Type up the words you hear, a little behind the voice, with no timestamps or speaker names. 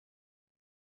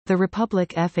The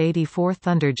Republic F-84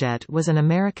 Thunderjet was an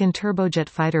American turbojet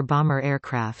fighter-bomber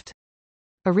aircraft.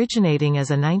 Originating as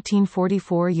a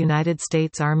 1944 United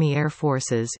States Army Air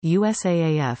Forces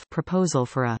USAF proposal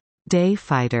for a day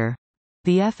fighter,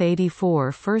 the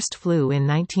F-84 first flew in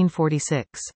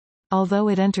 1946. Although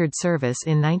it entered service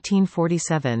in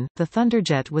 1947, the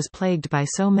Thunderjet was plagued by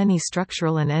so many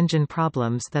structural and engine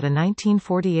problems that a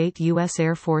 1948 U.S.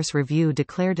 Air Force review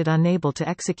declared it unable to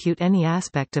execute any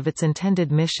aspect of its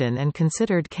intended mission and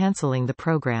considered canceling the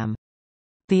program.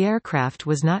 The aircraft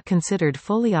was not considered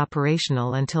fully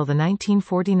operational until the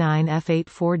 1949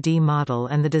 F-84D model,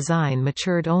 and the design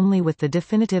matured only with the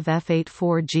definitive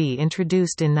F-84G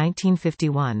introduced in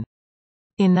 1951.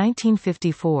 In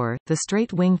 1954, the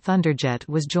straight-wing Thunderjet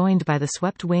was joined by the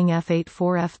swept-wing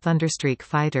F-84F Thunderstreak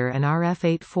fighter and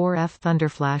F-84F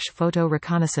Thunderflash photo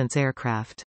reconnaissance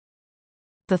aircraft.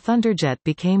 The Thunderjet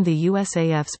became the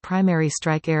USAF's primary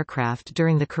strike aircraft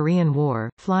during the Korean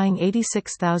War, flying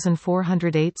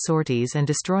 86,408 sorties and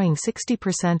destroying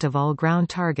 60% of all ground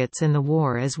targets in the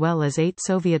war, as well as 8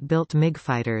 Soviet-built MiG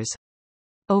fighters.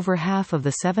 Over half of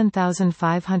the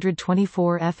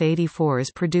 7,524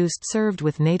 F-84s produced served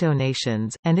with NATO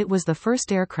nations, and it was the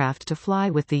first aircraft to fly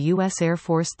with the U.S. Air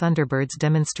Force Thunderbirds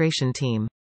demonstration team.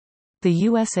 The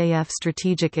USAF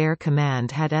Strategic Air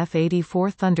Command had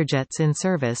F-84 Thunderjets in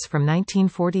service from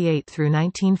 1948 through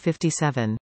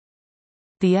 1957.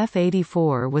 The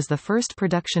F-84 was the first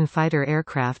production fighter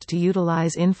aircraft to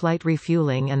utilize in-flight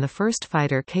refueling and the first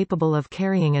fighter capable of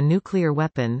carrying a nuclear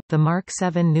weapon, the Mark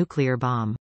 7 nuclear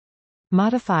bomb.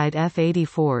 Modified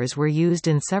F-84s were used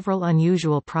in several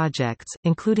unusual projects,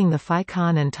 including the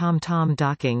Phi-Con and Tom-Tom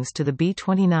dockings to the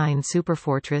B-29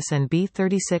 Superfortress and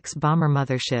B-36 bomber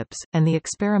motherships, and the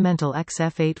experimental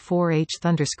XF-84H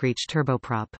Thunderscreech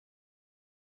turboprop.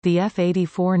 The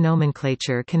F-84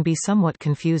 nomenclature can be somewhat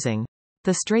confusing.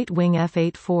 The straight-wing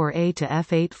F-84A to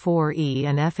F-84E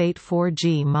and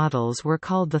F-84G models were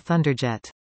called the Thunderjet.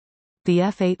 The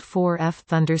F-84F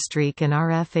Thunderstreak and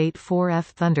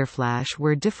F-84F Thunderflash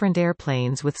were different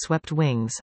airplanes with swept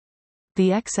wings. The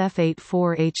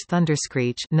XF-84H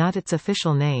Thunderscreech, not its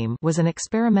official name, was an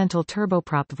experimental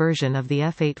turboprop version of the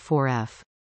F-84F.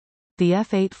 The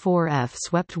F-84F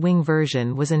swept-wing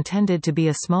version was intended to be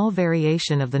a small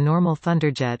variation of the normal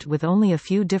Thunderjet with only a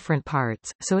few different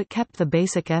parts, so it kept the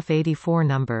basic F-84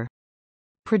 number.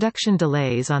 Production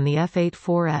delays on the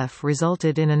F-84F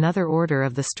resulted in another order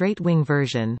of the straight-wing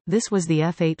version. This was the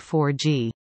F-84G.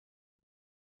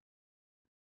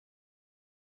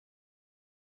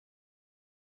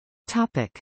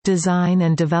 Topic: Design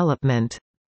and development.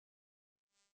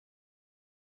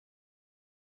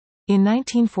 In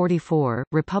 1944,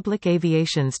 Republic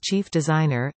Aviation's chief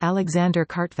designer, Alexander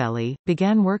Kartveli,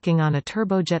 began working on a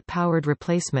turbojet-powered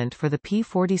replacement for the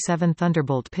P-47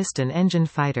 Thunderbolt piston engine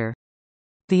fighter.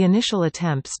 The initial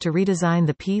attempts to redesign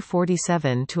the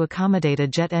P-47 to accommodate a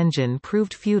jet engine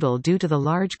proved futile due to the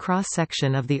large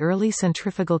cross-section of the early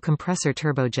centrifugal compressor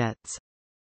turbojets.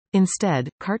 Instead,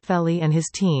 Kartveli and his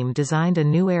team designed a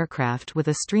new aircraft with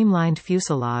a streamlined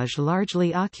fuselage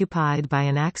largely occupied by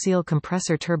an axial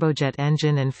compressor turbojet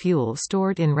engine and fuel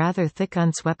stored in rather thick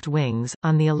unswept wings.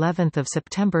 On the 11th of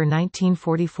September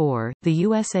 1944, the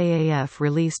USAAF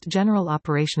released general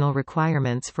operational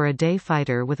requirements for a day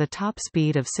fighter with a top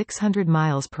speed of 600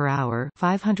 miles per hour,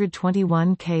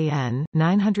 521 kn,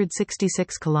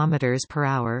 966 kilometers per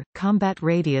hour, combat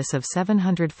radius of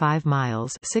 705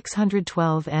 miles,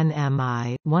 612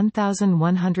 nmi,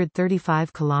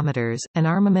 1,135 kilometers, an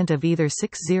armament of either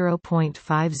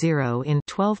 60.50 in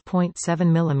 12.7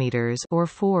 mm or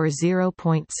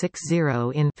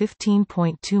 40.60 in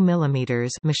 15.2 mm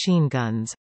machine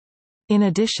guns. In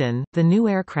addition, the new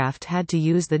aircraft had to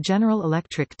use the General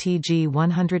Electric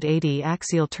TG-180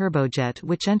 axial turbojet,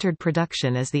 which entered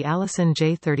production as the Allison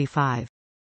J-35.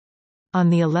 On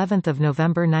the 11th of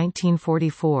November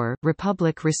 1944,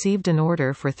 Republic received an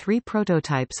order for 3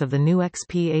 prototypes of the new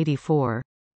XP-84,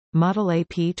 model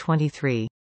AP-23.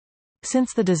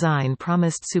 Since the design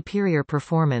promised superior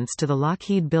performance to the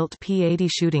Lockheed-built P-80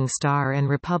 Shooting Star and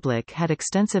Republic had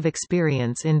extensive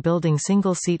experience in building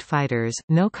single-seat fighters,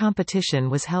 no competition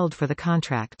was held for the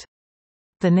contract.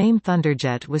 The name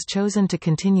Thunderjet was chosen to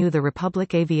continue the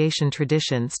Republic aviation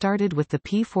tradition started with the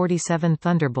P-47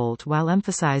 Thunderbolt while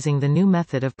emphasizing the new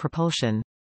method of propulsion.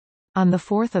 On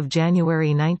 4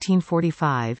 January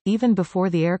 1945, even before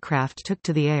the aircraft took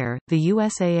to the air, the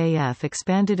USAAF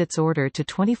expanded its order to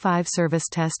 25 service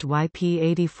test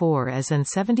YP-84s and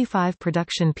 75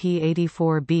 production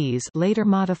P-84Bs, later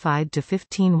modified to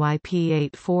 15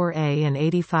 YP-84A and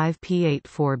 85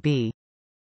 P-84B.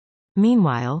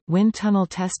 Meanwhile, wind tunnel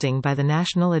testing by the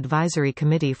National Advisory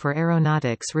Committee for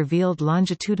Aeronautics revealed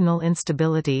longitudinal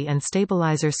instability and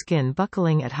stabilizer skin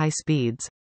buckling at high speeds.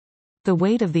 The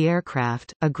weight of the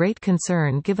aircraft, a great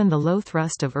concern given the low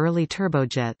thrust of early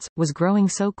turbojets, was growing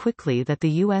so quickly that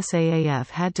the USAF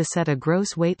had to set a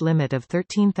gross weight limit of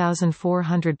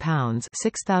 13,400 pounds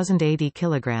 (6,080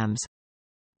 kilograms).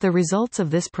 The results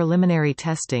of this preliminary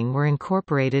testing were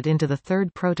incorporated into the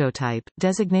third prototype,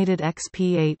 designated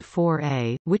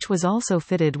XP-84A, which was also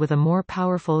fitted with a more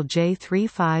powerful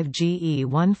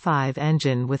J-35GE-15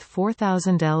 engine with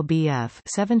 4,000 lbf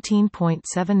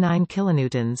 (17.79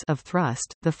 kilonewtons) of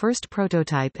thrust. The first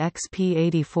prototype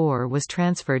XP-84 was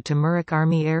transferred to Murik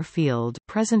Army Airfield,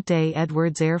 present-day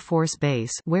Edwards Air Force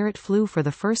Base, where it flew for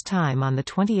the first time on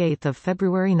 28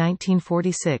 February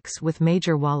 1946 with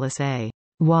Major Wallace A.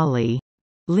 Wally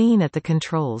Lean at the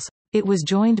controls. It was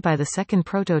joined by the second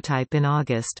prototype in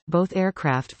August, both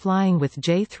aircraft flying with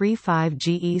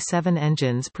J-35GE-7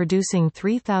 engines producing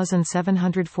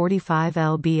 3,745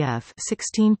 lbf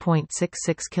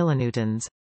 (16.66 kilonewtons).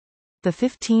 The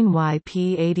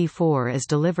 15YP-84 is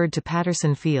delivered to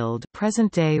Patterson Field,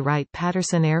 present-day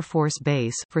Wright-Patterson Air Force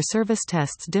Base, for service.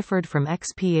 Tests differed from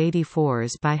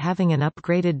XP-84s by having an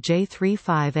upgraded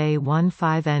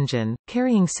J-35A-15 engine,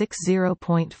 carrying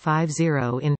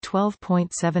 60.50 in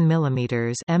 12.7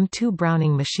 mm M2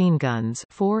 Browning machine guns,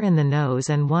 4 in the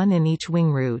nose and 1 in each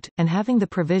wing root, and having the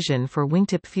provision for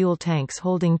wingtip fuel tanks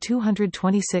holding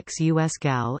 226 US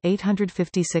gal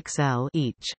 856 L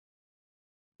each.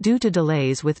 Due to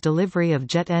delays with delivery of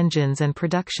jet engines and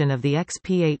production of the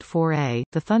XP-84A,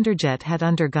 the Thunderjet had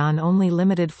undergone only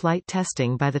limited flight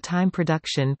testing by the time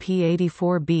production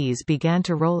P-84Bs began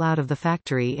to roll out of the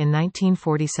factory in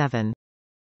 1947.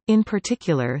 In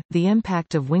particular, the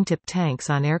impact of wingtip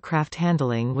tanks on aircraft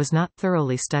handling was not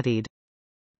thoroughly studied.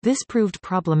 This proved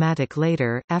problematic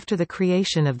later, after the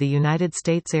creation of the United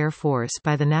States Air Force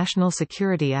by the National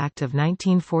Security Act of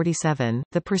 1947.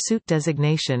 The pursuit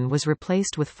designation was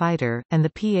replaced with fighter, and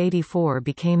the P-84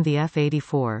 became the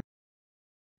F-84.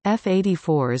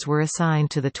 F-84s were assigned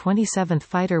to the 27th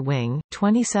Fighter Wing,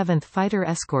 27th Fighter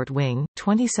Escort Wing,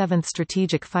 27th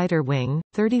Strategic Fighter Wing,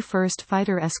 31st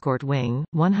Fighter Escort Wing,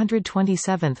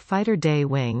 127th Fighter Day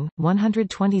Wing,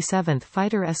 127th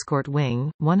Fighter Escort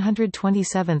Wing,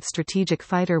 127th Strategic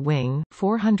Fighter Wing,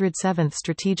 407th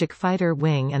Strategic Fighter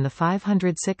Wing and the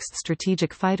 506th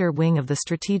Strategic Fighter Wing of the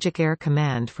Strategic Air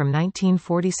Command from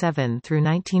 1947 through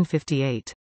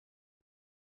 1958.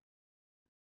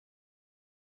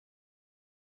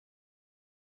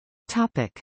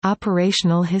 Topic: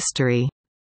 Operational history.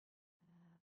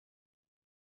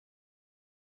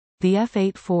 The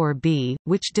F-84B,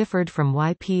 which differed from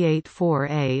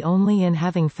YP-84A only in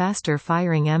having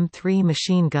faster-firing M3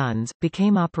 machine guns,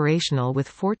 became operational with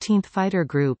 14th Fighter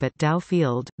Group at Dow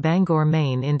Field, Bangor,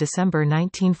 Maine in December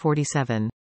 1947.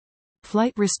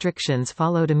 Flight restrictions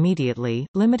followed immediately,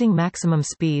 limiting maximum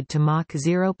speed to Mach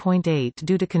 0.8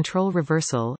 due to control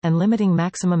reversal, and limiting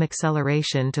maximum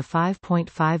acceleration to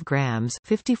 5.5 grams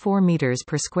 54 meters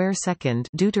per square second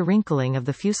due to wrinkling of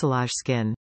the fuselage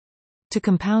skin. To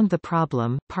compound the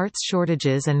problem, parts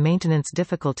shortages and maintenance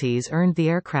difficulties earned the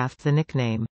aircraft the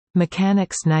nickname,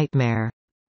 "Mechanic's Nightmare."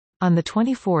 On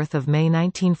 24 May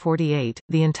 1948,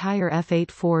 the entire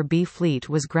F-84B fleet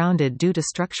was grounded due to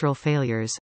structural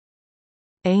failures.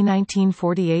 A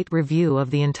 1948 review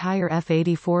of the entire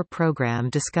F-84 program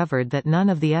discovered that none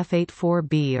of the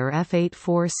F-84B or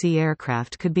F-84C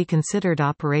aircraft could be considered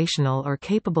operational or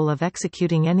capable of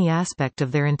executing any aspect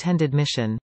of their intended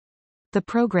mission. The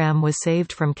program was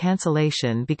saved from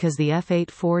cancellation because the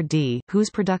F-84D,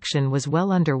 whose production was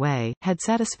well underway, had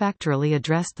satisfactorily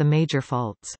addressed the major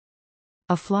faults.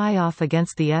 A fly-off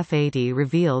against the F-80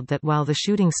 revealed that while the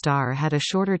Shooting Star had a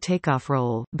shorter takeoff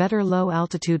roll, better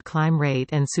low-altitude climb rate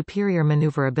and superior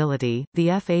maneuverability, the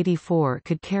F-84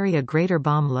 could carry a greater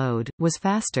bomb load, was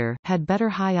faster, had better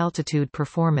high-altitude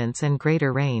performance and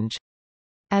greater range.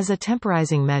 As a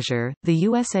temporizing measure, the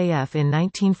USAF in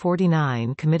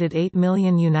 1949 committed $8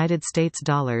 million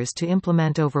to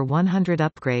implement over 100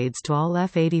 upgrades to all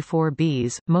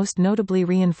F-84Bs, most notably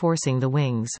reinforcing the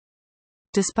wings.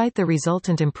 Despite the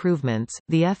resultant improvements,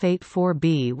 the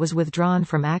F-84B was withdrawn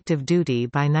from active duty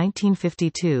by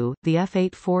 1952. The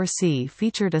F-84C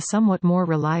featured a somewhat more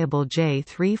reliable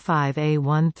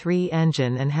J-35A-13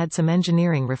 engine and had some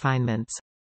engineering refinements.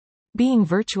 Being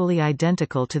virtually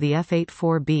identical to the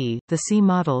F-84B, the C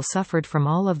model suffered from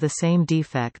all of the same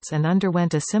defects and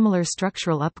underwent a similar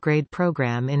structural upgrade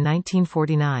program in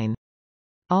 1949.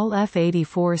 All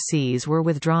F-84Cs were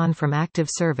withdrawn from active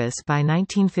service by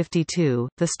 1952.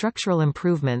 The structural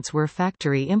improvements were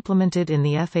factory implemented in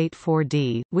the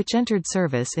F-84D, which entered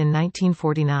service in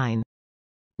 1949.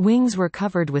 Wings were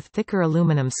covered with thicker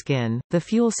aluminum skin, the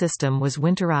fuel system was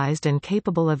winterized and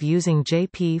capable of using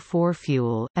JP-4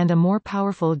 fuel, and a more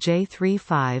powerful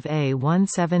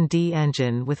J-35A-17D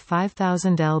engine with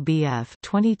 5,000 lbf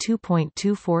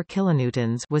 (22.24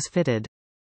 kilonewtons) was fitted.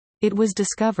 It was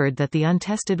discovered that the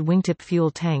untested wingtip fuel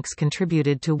tanks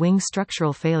contributed to wing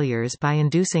structural failures by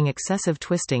inducing excessive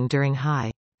twisting during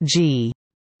high G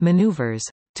maneuvers.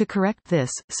 To correct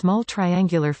this, small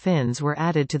triangular fins were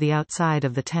added to the outside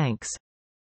of the tanks.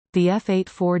 The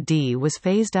F-84D was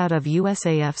phased out of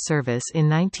USAF service in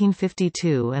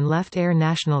 1952 and left Air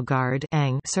National Guard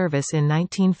service in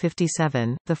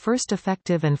 1957. The first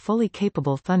effective and fully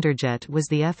capable Thunderjet was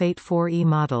the F-84E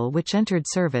model, which entered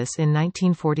service in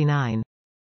 1949.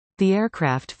 The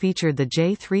aircraft featured the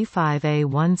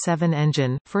J-35A-17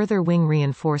 engine, further wing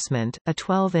reinforcement, a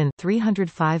 12-in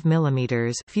 (305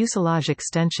 mm) fuselage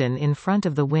extension in front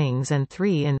of the wings and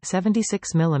 3-in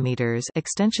 (76 mm)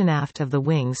 extension aft of the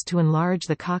wings to enlarge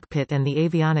the cockpit and the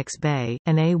avionics bay,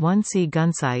 an A-1C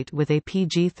gunsight with a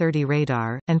PG-30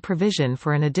 radar, and provision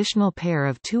for an additional pair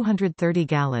of 230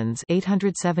 gallons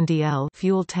 (870 L)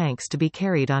 fuel tanks to be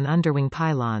carried on underwing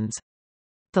pylons.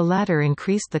 The latter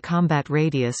increased the combat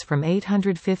radius from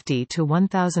 850 to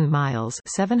 1,000 miles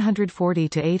 740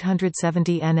 to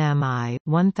 870 nmi,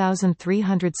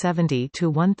 1,370 to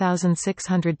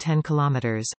 1,610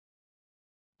 kilometers.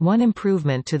 One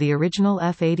improvement to the original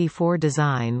F-84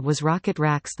 design was rocket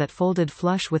racks that folded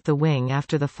flush with the wing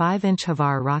after the 5-inch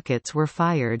Havar rockets were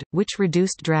fired, which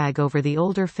reduced drag over the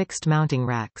older fixed mounting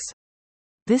racks.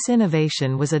 This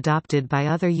innovation was adopted by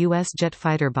other U.S. jet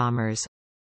fighter bombers.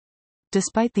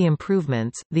 Despite the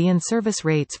improvements, the in-service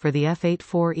rates for the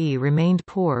F-84E remained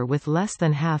poor, with less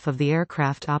than half of the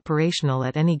aircraft operational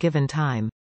at any given time.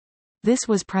 This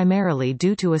was primarily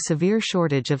due to a severe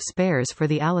shortage of spares for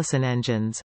the Allison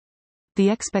engines. The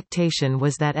expectation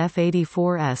was that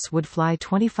F-84S would fly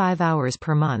 25 hours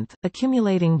per month,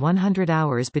 accumulating 100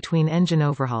 hours between engine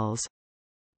overhauls.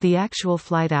 The actual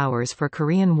flight hours for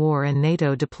Korean War and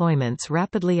NATO deployments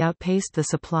rapidly outpaced the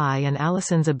supply and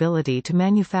Allison's ability to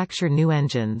manufacture new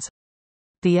engines.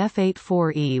 The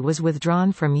F-84E was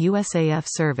withdrawn from USAF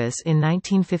service in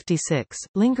 1956,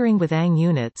 lingering with ANG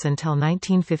units until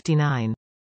 1959.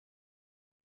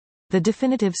 The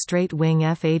definitive straight-wing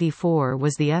F-84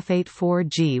 was the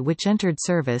F-84G, which entered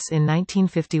service in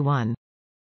 1951.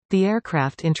 The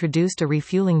aircraft introduced a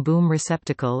refueling boom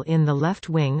receptacle in the left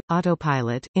wing,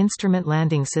 autopilot, instrument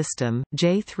landing system,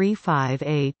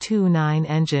 J-35A-29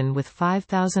 engine with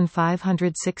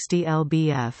 5,560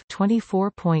 lbf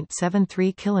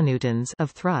 (24.73 kilonewtons)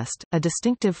 of thrust, a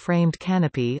distinctive framed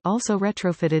canopy also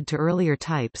retrofitted to earlier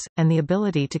types, and the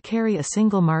ability to carry a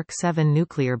single Mark 7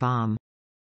 nuclear bomb.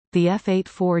 The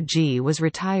F-84G was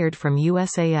retired from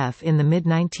USAF in the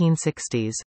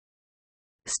mid-1960s.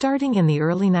 Starting in the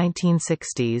early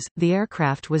 1960s, the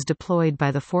aircraft was deployed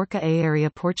by the Força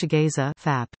Aérea Portuguesa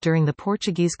 (FAP) during the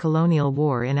Portuguese colonial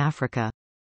war in Africa.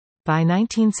 By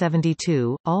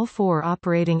 1972, all 4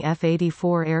 operating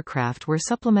F-84 aircraft were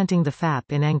supplementing the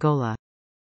FAP in Angola.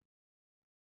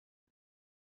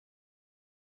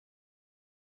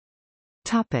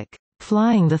 Topic: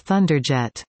 Flying the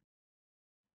Thunderjet.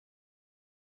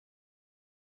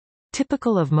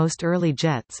 Typical of most early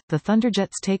jets, the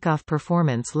Thunderjet's takeoff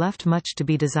performance left much to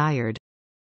be desired.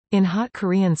 In hot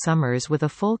Korean summers with a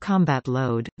full combat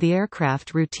load, the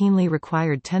aircraft routinely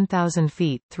required 10,000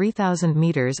 feet (3,000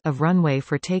 meters) of runway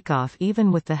for takeoff,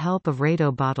 even with the help of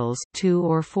radar bottles. 2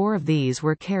 or 4 of these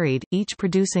were carried, each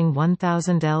producing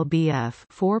 1,000 lbf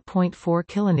 (4.4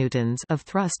 kilonewtons) of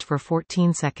thrust for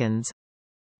 14 seconds.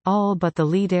 All but the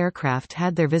lead aircraft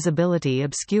had their visibility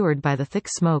obscured by the thick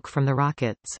smoke from the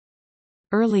rockets.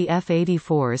 Early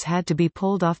F-84s had to be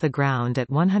pulled off the ground at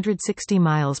 160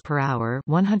 miles per hour,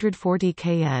 140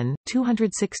 kn,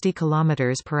 260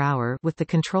 kilometers per hour, with the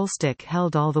control stick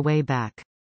held all the way back.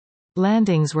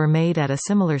 Landings were made at a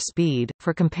similar speed.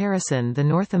 For comparison, the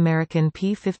North American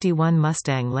P-51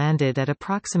 Mustang landed at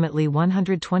approximately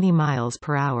 120 miles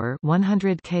per hour,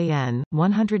 100 kn,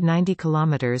 190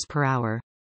 kilometers per hour.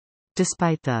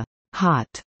 Despite the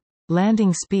hot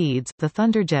landing speeds, the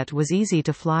Thunderjet was easy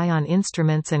to fly on.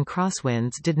 Instruments and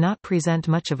crosswinds did not present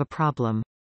much of a problem.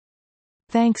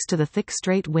 Thanks to the thick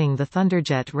straight wing, the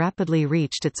Thunderjet rapidly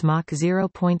reached its Mach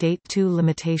 0.82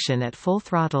 limitation at full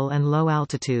throttle and low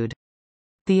altitude.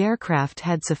 The aircraft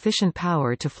had sufficient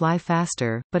power to fly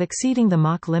faster, but exceeding the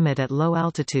Mach limit at low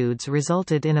altitudes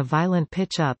resulted in a violent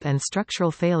pitch-up and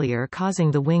structural failure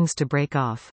causing the wings to break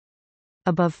off.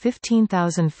 Above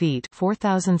 15,000 feet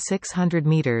 4,600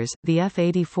 meters, the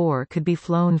F-84 could be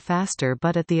flown faster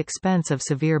but at the expense of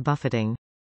severe buffeting.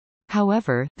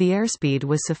 However, the airspeed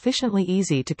was sufficiently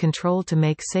easy to control to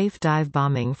make safe dive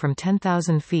bombing from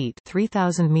 10,000 feet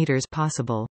 3,000 meters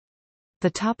possible. The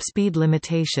top speed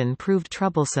limitation proved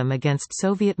troublesome against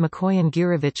Soviet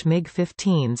Mikoyan-Gurevich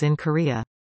MiG-15s in Korea.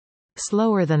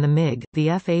 Slower than the MiG, the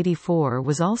F-84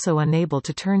 was also unable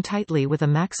to turn tightly with a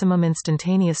maximum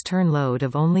instantaneous turn load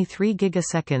of only 3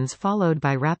 gigaseconds followed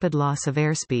by rapid loss of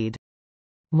airspeed.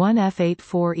 One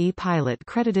F-84E pilot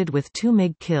credited with 2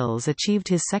 MiG kills achieved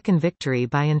his second victory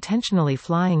by intentionally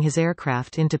flying his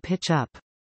aircraft into pitch-up.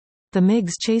 The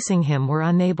MiGs chasing him were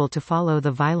unable to follow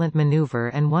the violent maneuver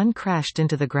and one crashed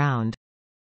into the ground.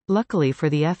 Luckily for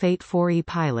the F-84E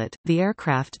pilot, the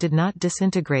aircraft did not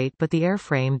disintegrate but the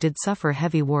airframe did suffer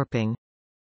heavy warping.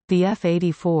 The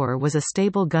F-84 was a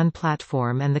stable gun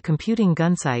platform and the computing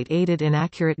gunsight aided in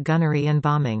accurate gunnery and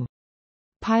bombing.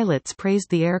 Pilots praised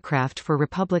the aircraft for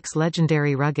Republic's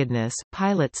legendary ruggedness.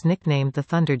 Pilots nicknamed the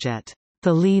Thunderjet,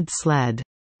 the lead sled.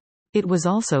 It was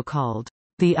also called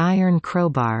the Iron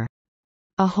Crowbar,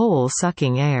 a hole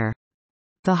sucking air,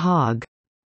 the Hog,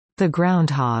 the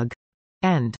Groundhog,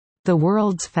 and the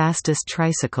world's fastest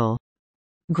tricycle,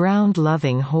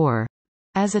 ground-loving whore,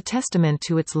 as a testament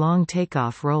to its long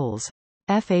takeoff rolls.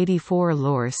 F-84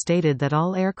 lore stated that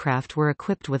all aircraft were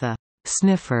equipped with a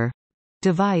sniffer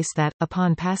device that,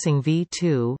 upon passing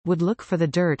V2, would look for the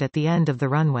dirt at the end of the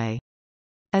runway.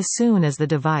 As soon as the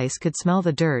device could smell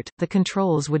the dirt, the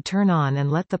controls would turn on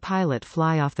and let the pilot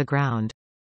fly off the ground.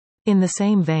 In the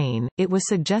same vein, it was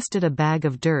suggested a bag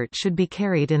of dirt should be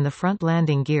carried in the front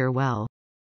landing gear well.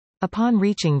 Upon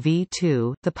reaching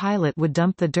V2, the pilot would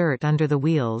dump the dirt under the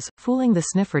wheels, fooling the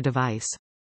sniffer device.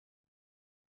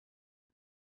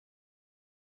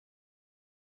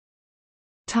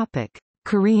 Topic: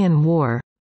 Korean War.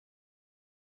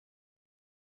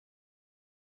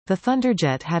 The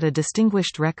Thunderjet had a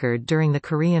distinguished record during the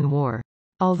Korean War.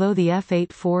 Although the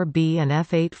F-84B and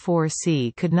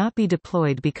F-84C could not be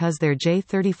deployed because their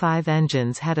J-35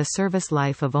 engines had a service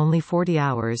life of only 40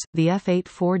 hours, the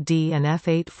F-84D and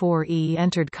F-84E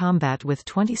entered combat with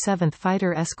 27th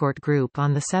Fighter Escort Group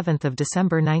on 7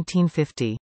 December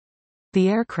 1950. The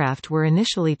aircraft were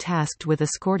initially tasked with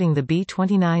escorting the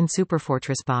B-29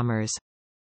 Superfortress bombers.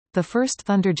 The first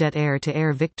Thunderjet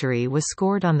air-to-air victory was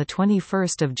scored on 21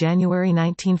 January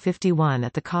 1951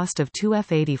 at the cost of 2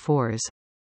 F-84s.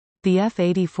 The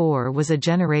F-84 was a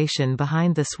generation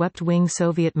behind the swept-wing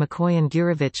Soviet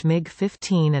Mikoyan-Gurevich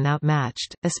MiG-15 and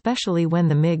outmatched, especially when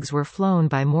the MiGs were flown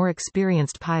by more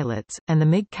experienced pilots, and the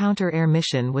MiG counter-air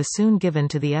mission was soon given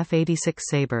to the F-86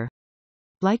 Sabre.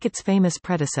 Like its famous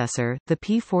predecessor, the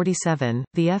P-47,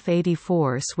 the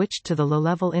F-84 switched to the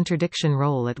low-level interdiction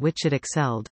role at which it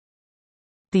excelled.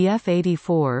 The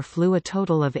F-84 flew a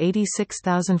total of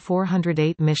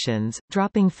 86,408 missions,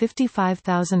 dropping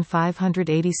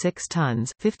 55,586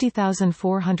 tons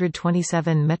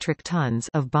 50,427 metric tons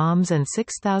of bombs and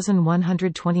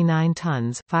 6,129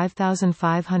 tons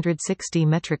 5,560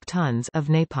 metric tons of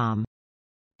napalm.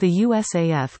 The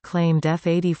USAF claimed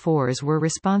F-84s were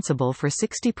responsible for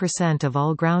 60% of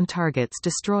all ground targets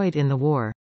destroyed in the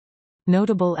war.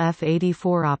 Notable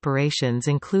F-84 operations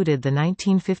included the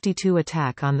 1952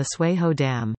 attack on the Swaho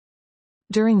Dam.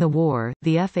 During the war,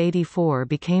 the F-84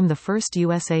 became the first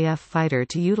USAF fighter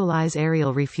to utilize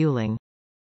aerial refueling.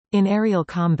 In aerial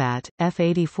combat,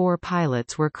 F-84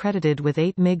 pilots were credited with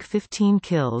 8 MiG-15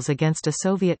 kills against a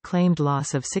Soviet-claimed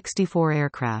loss of 64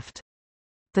 aircraft.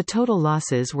 The total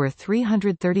losses were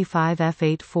 335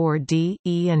 F-84D,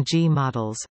 E and G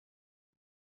models.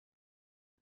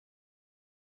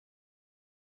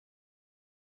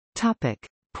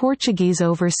 Portuguese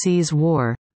Overseas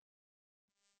War.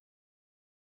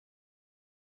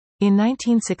 In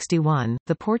 1961,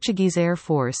 the Portuguese Air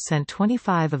Force sent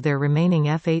 25 of their remaining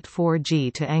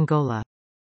F-84G to Angola.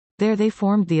 There they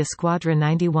formed the Esquadra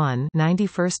 91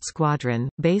 91st Squadron,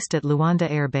 based at Luanda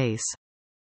Air Base.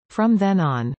 From then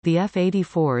on, the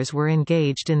F-84s were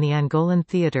engaged in the Angolan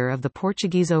theatre of the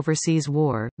Portuguese Overseas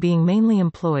War, being mainly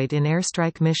employed in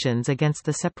airstrike missions against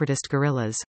the separatist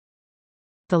guerrillas.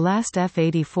 The last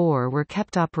F-84 were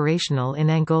kept operational in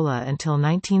Angola until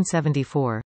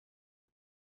 1974.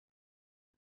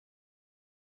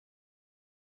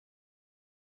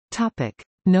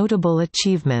 Notable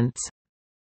achievements.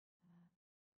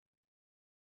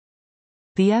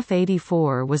 The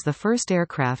F-84 was the first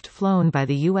aircraft flown by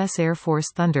the U.S. Air Force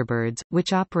Thunderbirds,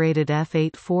 which operated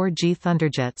F-84G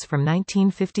Thunderjets from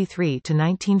 1953 to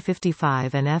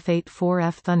 1955 and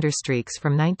F-84F Thunderstreaks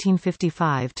from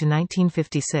 1955 to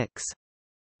 1956.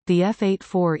 The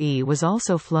F-84E was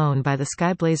also flown by the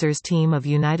Skyblazers team of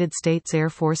United States Air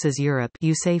Forces Europe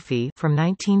USAF from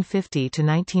 1950 to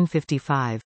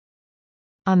 1955.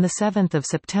 On 7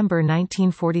 September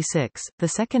 1946, the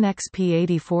second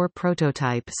XP-84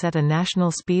 prototype set a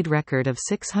national speed record of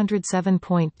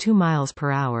 607.2 miles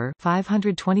per hour,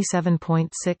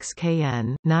 527.6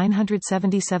 kn,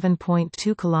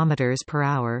 977.2 kilometers per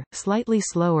hour, slightly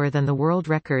slower than the world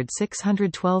record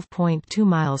 612.2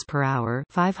 miles per hour,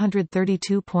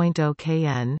 532.0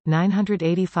 kn,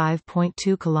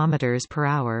 985.2 kilometers per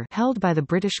hour, held by the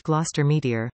British Gloucester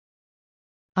Meteor.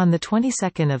 On the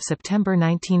 22nd of September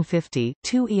 1950,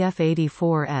 two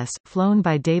EF-84s, flown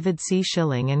by David C.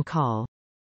 Schilling and Col.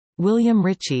 William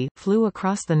Ritchie, flew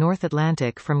across the North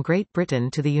Atlantic from Great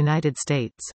Britain to the United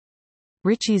States.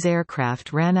 Ritchie's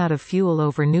aircraft ran out of fuel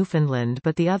over Newfoundland,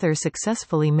 but the other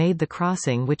successfully made the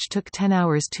crossing, which took 10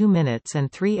 hours 2 minutes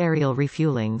and 3 aerial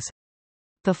refuelings.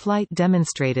 The flight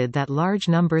demonstrated that large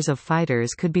numbers of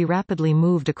fighters could be rapidly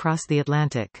moved across the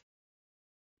Atlantic.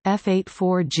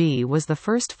 F-84G was the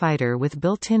first fighter with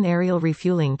built-in aerial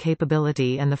refueling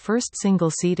capability and the first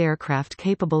single-seat aircraft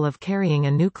capable of carrying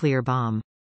a nuclear bomb.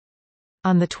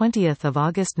 On 20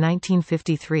 August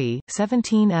 1953,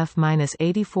 17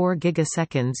 F-84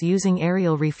 gigaseconds using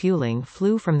aerial refueling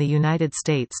flew from the United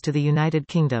States to the United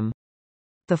Kingdom.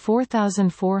 The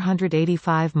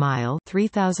 4,485-mile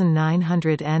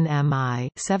 (3,900 nmi,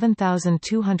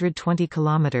 7,220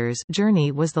 kilometers)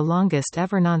 journey was the longest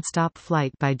ever non-stop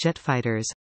flight by jet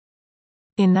fighters.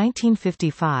 In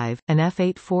 1955, an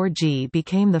F-84G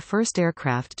became the first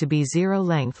aircraft to be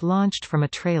zero-length launched from a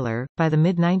trailer. By the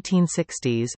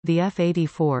mid-1960s, the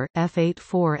F-84,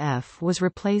 F-84F was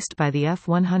replaced by the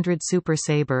F-100 Super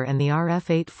Sabre and the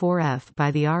RF-84F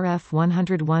by the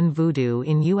RF-101 Voodoo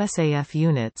in USAF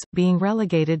units, being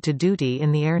relegated to duty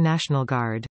in the Air National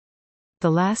Guard.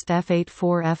 The last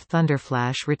F-84F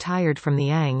Thunderflash retired from the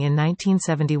ANG in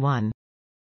 1971.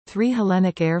 3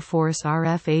 Hellenic Air Force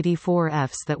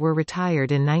RF-84Fs that were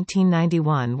retired in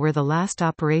 1991 were the last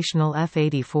operational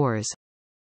F-84s.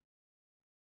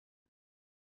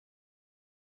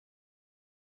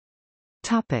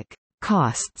 Topic: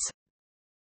 Costs.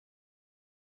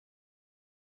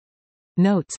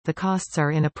 Notes: the costs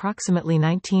are in approximately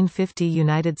 1950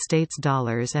 United States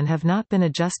dollars and have not been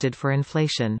adjusted for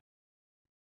inflation.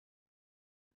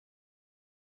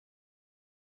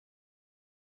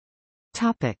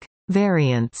 Topic: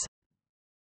 Variants.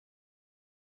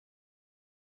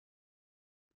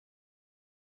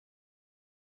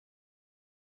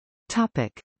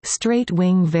 Topic: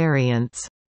 Straight-wing variants.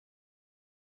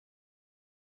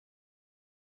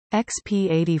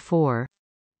 XP-84.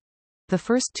 The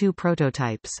first two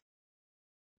prototypes.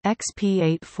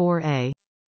 XP-84A.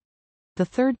 The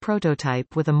third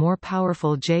prototype with a more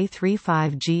powerful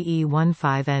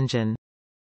J-35GE-15 engine.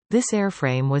 This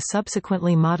airframe was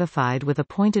subsequently modified with a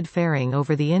pointed fairing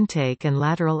over the intake, and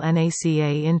lateral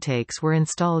NACA intakes were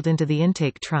installed into the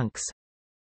intake trunks.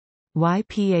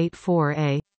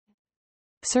 YP-84A.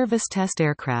 Service test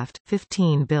aircraft,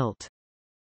 15 built.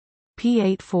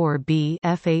 P-84B,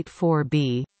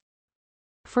 F-84B.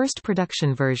 First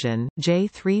production version,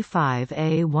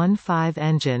 J-35A-15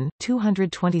 engine,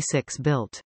 226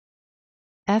 built.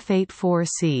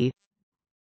 F-84C.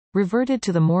 Reverted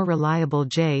to the more reliable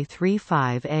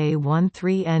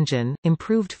J-35A-13 engine,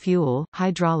 improved fuel,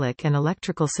 hydraulic and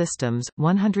electrical systems,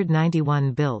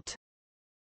 191 built.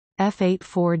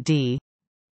 F-84D.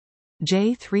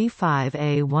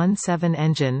 J-35A-17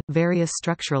 engine, various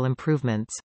structural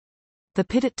improvements. The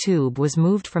pitot tube was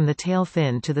moved from the tail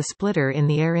fin to the splitter in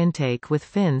the air intake with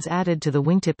fins added to the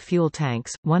wingtip fuel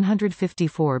tanks,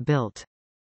 154 built.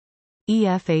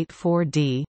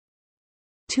 EF-84D.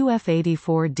 Two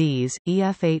F-84Ds,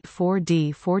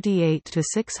 EF-84D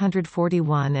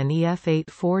 48-641 and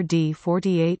EF-84D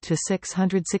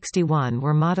 48-661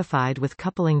 were modified with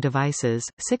coupling devices,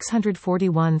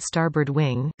 641 starboard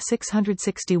wing,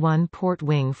 661 port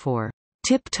wing for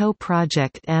Tiptoe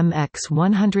Project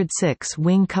MX-106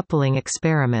 wing coupling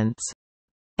experiments.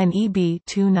 An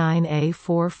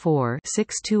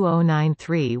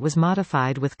EB-29A44-62093 was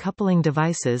modified with coupling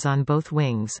devices on both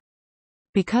wings.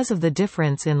 Because of the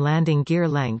difference in landing gear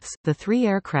lengths, the three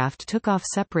aircraft took off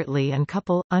separately and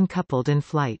uncoupled in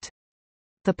flight.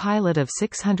 The pilot of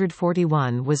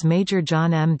 641 was Major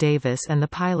John M. Davis and the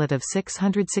pilot of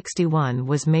 661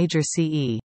 was Major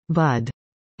C.E. Bud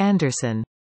Anderson.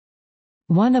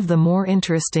 One of the more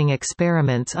interesting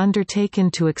experiments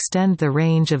undertaken to extend the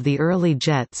range of the early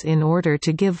jets in order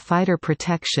to give fighter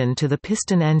protection to the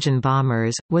piston engine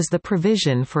bombers, was the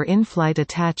provision for in-flight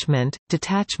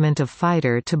detachment of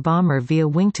fighter to bomber via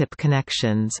wingtip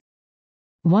connections.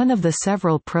 One of the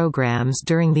several programs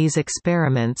during these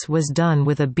experiments was done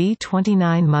with a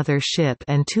B-29 mother ship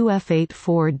and two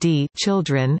F-84D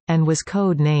children, and was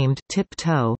code-named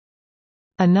Tip-Toe.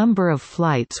 A number of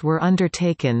flights were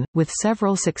undertaken, with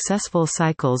several successful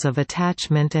cycles of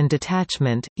attachment and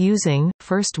detachment, using,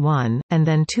 first one, and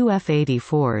then two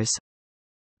F-84s.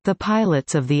 The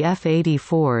pilots of the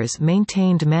F-84s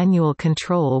maintained manual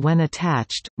control when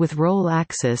attached, with roll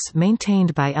axis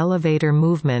maintained by elevator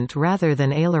movement rather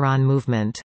than aileron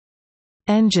movement.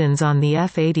 Engines on the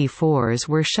F-84s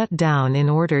were shut down in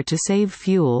order to save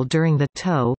fuel during the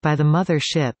tow by the mother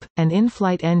ship, and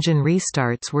in-flight engine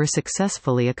restarts were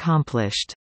successfully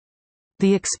accomplished.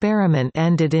 The experiment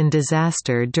ended in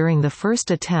disaster during the first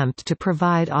attempt to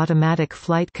provide automatic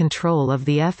flight control of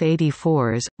the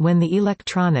F-84s, when the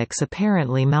electronics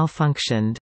apparently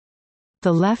malfunctioned.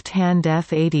 The left-hand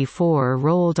F-84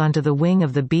 rolled onto the wing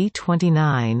of the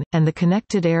B-29, and the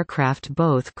connected aircraft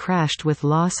both crashed with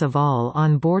loss of all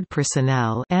on-board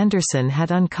personnel. Anderson had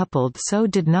uncoupled so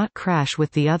did not crash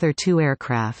with the other two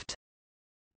aircraft.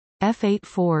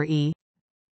 F-84E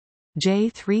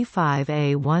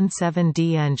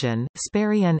J-35A-17D engine,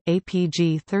 Sparian,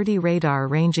 APG-30 radar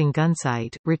ranging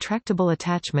gunsight, retractable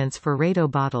attachments for radar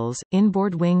bottles,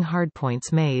 inboard wing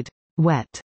hardpoints made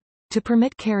wet to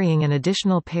permit carrying an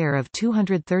additional pair of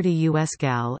 230 US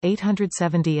gal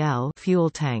 870 L fuel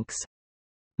tanks.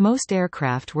 Most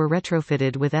aircraft were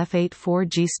retrofitted with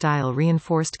F-84G style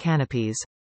reinforced canopies.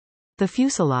 The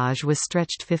fuselage was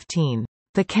stretched 15.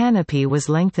 The canopy was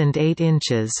lengthened 8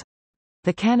 inches.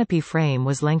 The canopy frame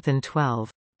was lengthened 12,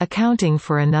 accounting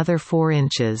for another 4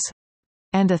 inches,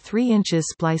 and a 3 inches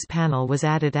splice panel was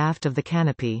added aft of the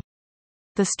canopy.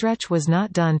 The stretch was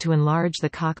not done to enlarge the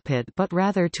cockpit but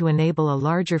rather to enable a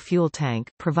larger fuel tank,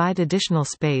 provide additional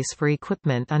space for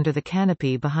equipment under the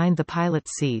canopy behind the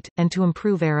pilot's seat, and to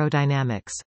improve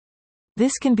aerodynamics.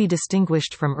 This can be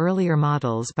distinguished from earlier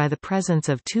models by the presence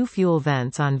of 2 fuel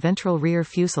vents on ventral rear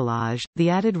fuselage, the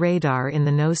added radar in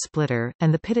the nose splitter,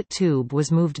 and the pitot tube was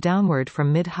moved downward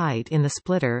from mid-height in the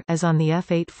splitter as on the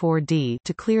F-84D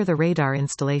to clear the radar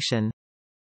installation.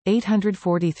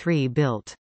 843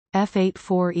 built.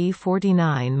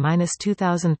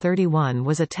 F-84E-49-2031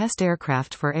 was a test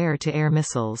aircraft for air-to-air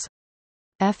missiles.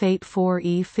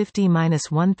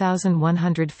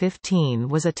 F-84E-50-1115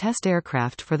 was a test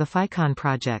aircraft for the FICON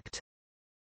project.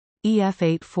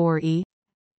 EF-84E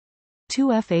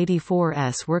 2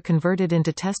 F-84S were converted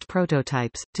into test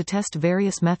prototypes, to test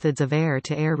various methods of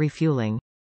air-to-air refueling.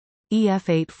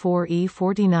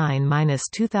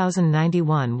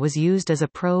 EF-84E-49-2091 was used as a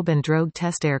probe and drogue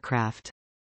test aircraft.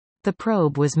 The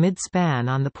probe was mid-span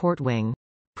on the port wing.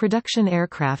 Production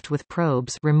aircraft with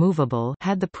probes removable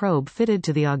had the probe fitted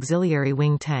to the auxiliary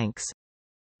wing tanks.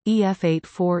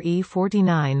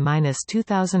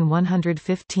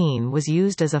 EF-84E-49-2115 was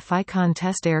used as a FICON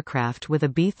test aircraft with a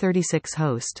B-36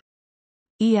 host.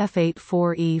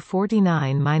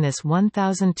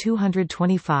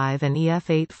 EF-84E-49-1225 and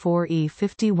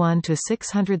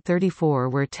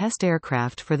EF-84E-51-634 were test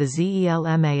aircraft for the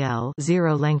ZELMAL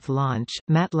zero-length launch,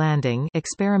 matte landing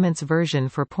experiments version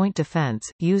for point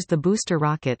defense, used the booster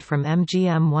rocket from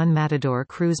MGM-1 Matador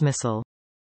cruise missile.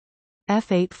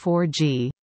 F-84G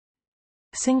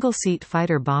single-seat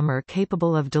fighter bomber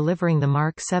capable of delivering the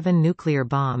Mark 7 nuclear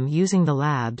bomb using the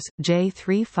Labs,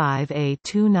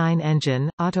 J-35A-29 engine,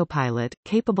 autopilot,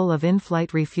 capable of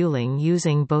in-flight refueling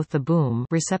using both the boom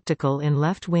receptacle in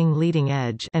left wing leading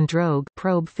edge and drogue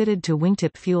probe fitted to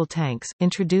wingtip fuel tanks,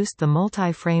 introduced the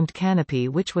multi-framed canopy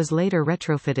which was later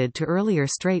retrofitted to earlier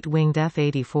straight-winged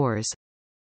F-84s.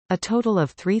 A total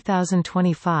of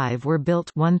 3,025 were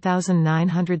built,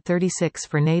 1,936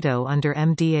 for NATO under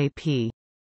MDAP.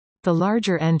 The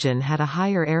larger engine had a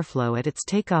higher airflow at its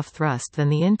takeoff thrust than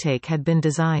the intake had been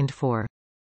designed for.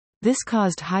 This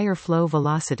caused higher flow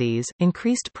velocities,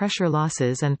 increased pressure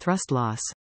losses and thrust loss.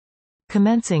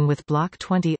 Commencing with Block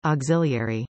 20,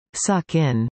 auxiliary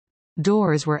suck-in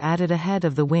doors were added ahead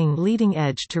of the wing leading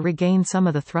edge to regain some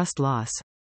of the thrust loss.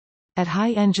 At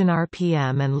high engine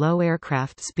RPM and low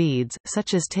aircraft speeds,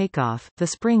 such as takeoff, the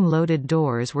spring-loaded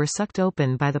doors were sucked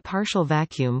open by the partial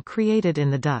vacuum created in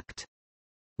the duct.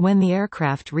 When the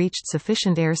aircraft reached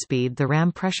sufficient airspeed, the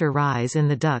ram pressure rise in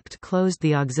the duct closed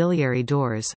the auxiliary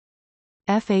doors.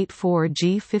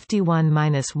 F-84G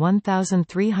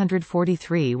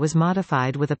 51-1343 was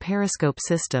modified with a periscope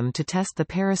system to test the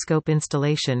periscope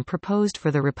installation proposed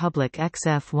for the Republic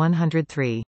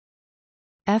XF-103.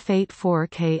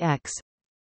 F-84KX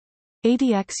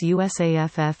 80X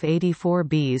USAF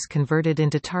F-84Bs converted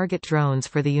into target drones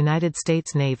for the United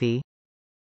States Navy.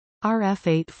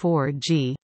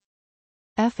 F-84G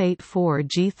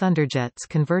F-84G Thunderjets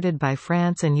converted by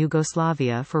France and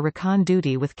Yugoslavia for recon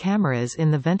duty with cameras in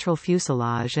the ventral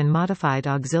fuselage and modified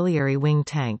auxiliary wing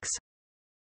tanks.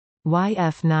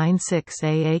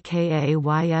 YF-96A aka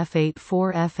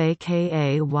YF-84F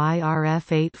aka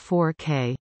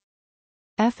YRF-84K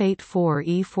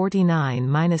F-84E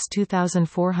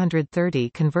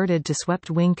 49-2430 converted to swept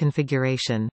wing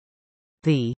configuration.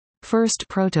 The first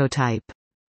prototype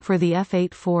for the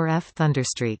F-84F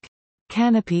Thunderstreak.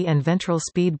 Canopy and ventral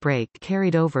speed brake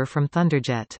carried over from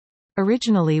Thunderjet.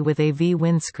 Originally with a V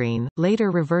windscreen,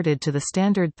 later reverted to the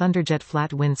standard Thunderjet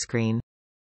flat windscreen.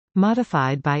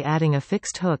 Modified by adding a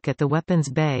fixed hook at the weapons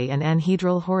bay and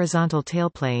anhedral horizontal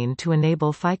tailplane to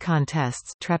enable FICON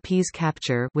tests trapeze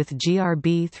capture with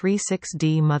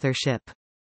GRB-36D mothership.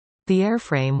 The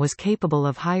airframe was capable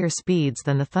of higher speeds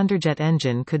than the Thunderjet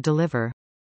engine could deliver.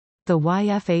 The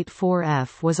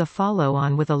YF-84F was a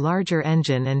follow-on with a larger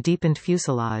engine and deepened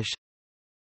fuselage.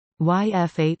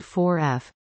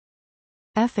 YF-84F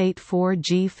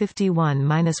F-84G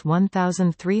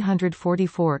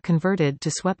 51-1344 converted to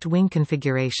swept wing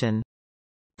configuration.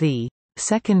 The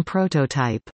second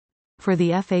prototype for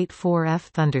the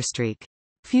F-84F Thunderstreak.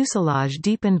 Fuselage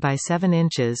deepened by 7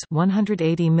 inches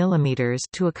 180 mm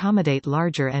to accommodate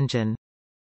larger engine.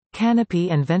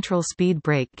 Canopy and ventral speed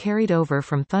brake carried over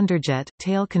from Thunderjet,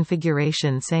 tail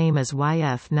configuration same as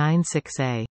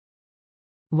YF-96A.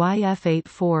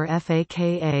 YF-84F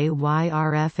aka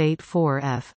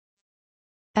YRF-84F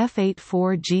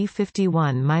F-84G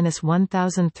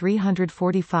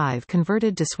 51-1345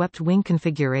 converted to swept wing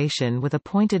configuration with a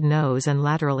pointed nose and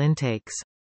lateral intakes.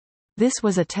 This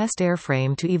was a test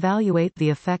airframe to evaluate the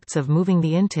effects of moving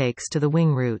the intakes to the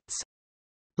wing roots.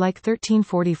 Like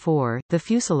 1344, the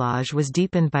fuselage was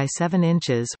deepened by 7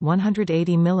 inches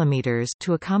 180 mm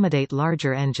to accommodate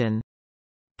larger engine.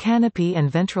 Canopy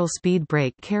and ventral speed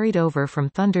brake carried over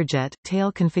from Thunderjet,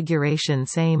 tail configuration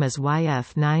same as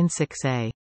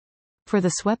YF-96A. For the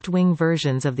swept wing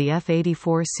versions of the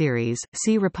F-84 series,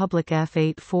 see Republic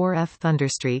F-84F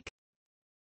Thunderstreak.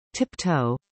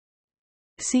 Tiptoe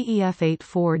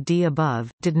CEF-84D above,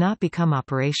 did not become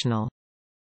operational.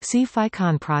 See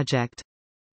FICON project.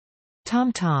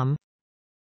 TomTom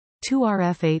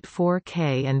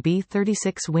 2RF-84K and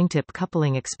B-36 wingtip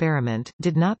coupling experiment,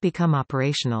 did not become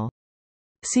operational.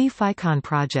 See FICON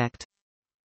project.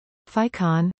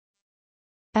 FICON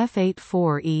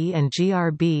F-84E and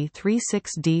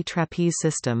GRB-36D trapeze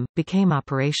system, became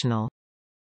operational.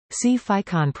 See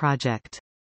FICON project.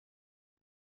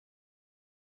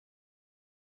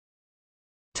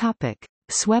 Topic: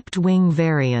 Swept wing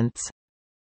variants.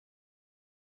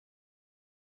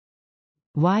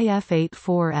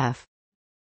 YF-84F.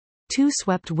 2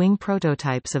 swept wing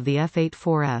prototypes of the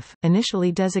F-84F,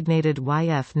 initially designated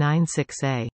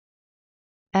YF-96A.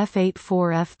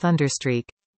 F-84F Thunderstreak.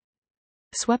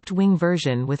 Swept wing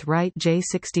version with Wright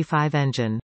J65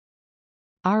 engine.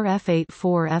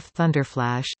 RF-84F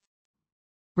Thunderflash.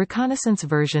 Reconnaissance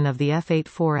version of the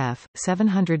F-84F,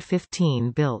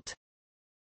 715 built.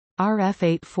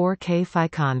 RF-84K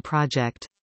FICON project.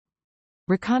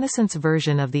 Reconnaissance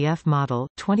version of the F model,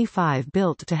 25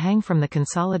 built to hang from the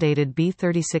consolidated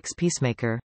B-36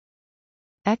 Peacemaker.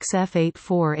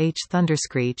 XF-84H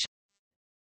Thunderscreech.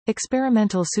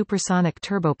 Experimental supersonic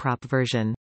turboprop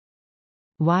version.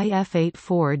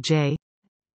 YF-84J.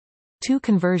 2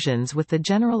 conversions with the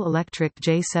General Electric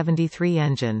J73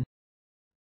 engine.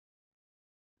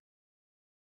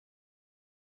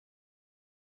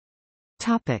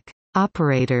 Topic: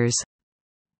 Operators.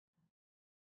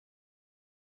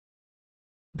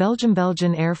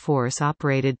 Belgian Air Force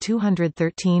operated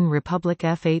 213 Republic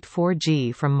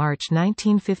F-84G from March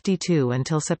 1952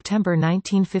 until September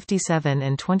 1957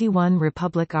 and 21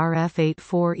 Republic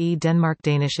RF-84E.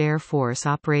 Danish Air Force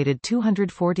operated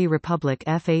 240 Republic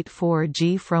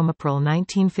F-84G from April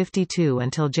 1952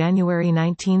 until January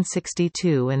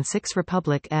 1962 and 6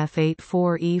 Republic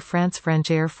F-84E.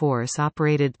 French Air Force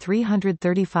operated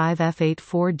 335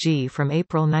 F-84G from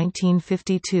April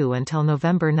 1952 until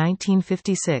November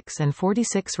 1956 and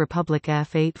 46 Republic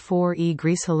F-84E.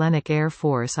 Greece Hellenic Air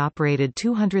Force operated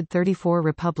 234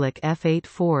 Republic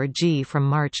F-84G from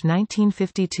March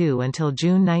 1952 until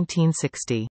June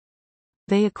 1960.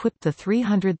 They equipped the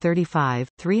 335,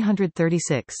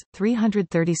 336,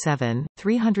 337,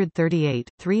 338,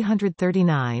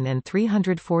 339 and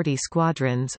 340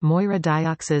 squadrons. Moira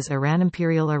Diox's Iran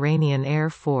Imperial Iranian Air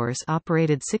Force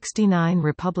operated 69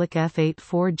 Republic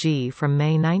F-84G from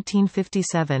May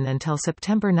 1957 until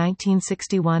September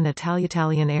 1961.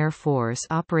 Italian Air Force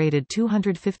operated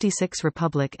 256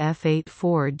 Republic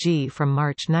F-84G from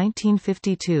March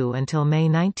 1952 until May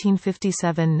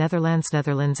 1957.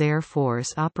 Netherlands Air Force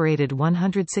operated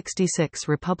 166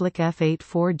 Republic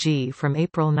F-84G from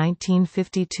April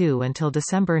 1952 until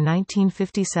December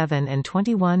 1957 and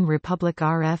 21 Republic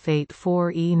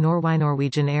RF-84E.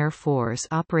 Norwegian Air Force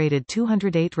operated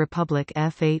 208 Republic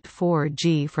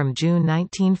F-84G from June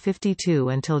 1952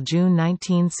 until June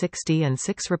 1960 and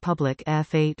 6 Republic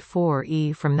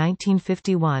F-84E from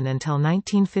 1951 until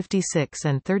 1956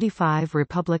 and 35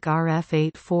 Republic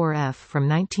RF-84F from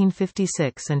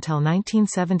 1956 until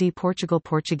 1970.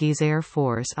 Portuguese Air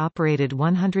Force operated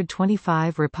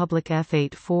 125 Republic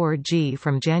F-84G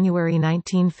from January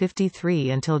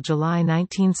 1953 until July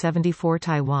 1974.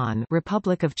 Taiwan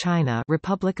Republic of China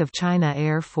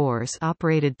Air Force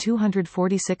operated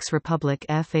 246 Republic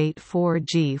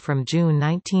F-84G from June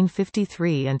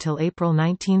 1953 until April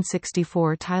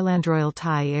 1964. Thailand Royal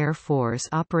Thai Air Force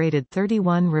operated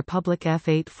 31 Republic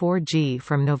F-84G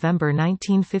from November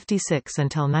 1956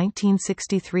 until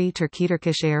 1963.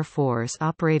 Turkish Air Force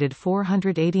operated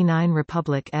 489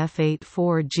 Republic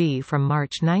F-84G from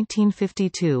March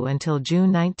 1952 until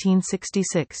June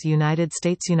 1966. United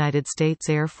States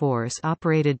Air Force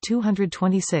operated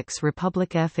 226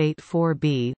 Republic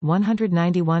F-84B,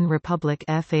 191 Republic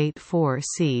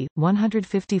F-84C,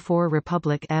 154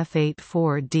 Republic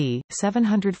F-84D,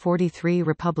 743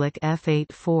 Republic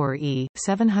F-84E,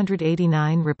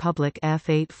 789 Republic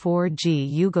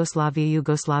F-84G.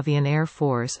 Yugoslavian Air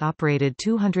Force operated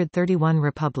 231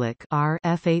 Republic R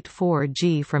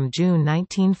F-84G from June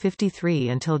 1953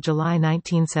 until July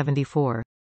 1974.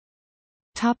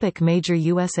 Major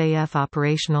USAF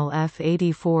operational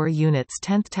F-84 units.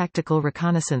 10th Tactical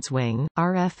Reconnaissance Wing,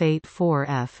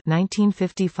 RF-84F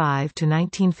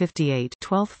 1955–1958.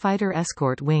 12th Fighter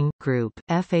Escort Wing, Group,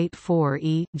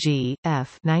 F-84E, G,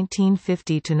 F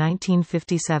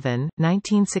 1950–1957,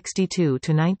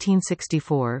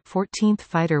 1962–1964. 14th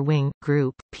Fighter Wing,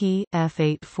 Group, P,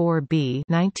 F-84B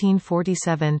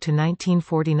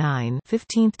 1947–1949.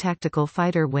 15th Tactical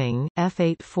Fighter Wing,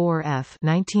 F-84F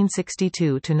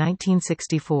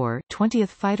 1962–1964. 20th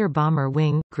Fighter Bomber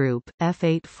Wing, Group,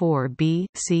 F-84B,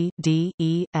 C, D,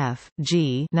 E, F,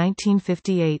 G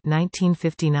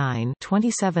 1958–1959.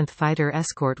 27th Fighter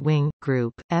Escort Wing,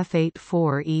 Group,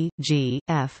 F-84E, G,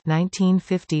 F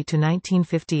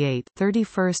 1950–1958.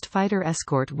 31st Fighter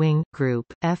Escort Wing,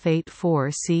 Group,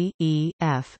 F-84C, E,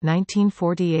 F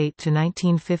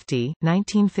 1948–1950,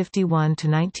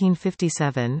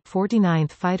 1951–1957.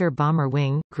 49th Fighter Bomber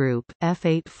Wing, Group,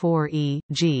 F-84E,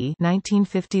 G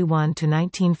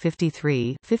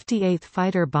 1951–1953. 58th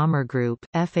Fighter Bomber Group,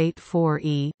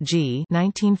 F-84E, G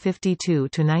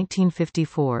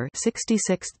 1952–1954.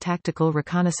 66th Tactical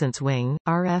Reconnaissance Wing,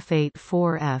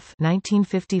 RF-84F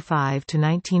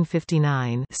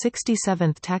 1955–1959.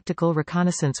 67th Tactical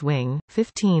Reconnaissance Wing,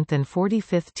 15th and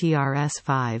 45th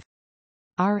TRS-5.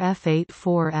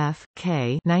 RF-84F,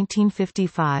 K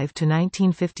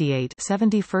 1955–1958.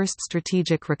 71st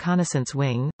Strategic Reconnaissance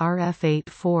Wing,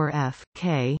 RF-84F,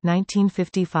 K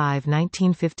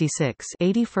 1955–1956.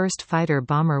 81st Fighter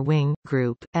Bomber Wing,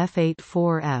 Group,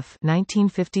 F-84F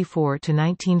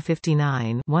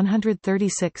 1954–1959.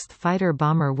 136th Fighter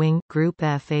Bomber Wing, Group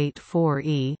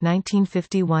F-84E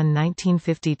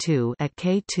 1951–1952 at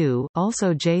K2,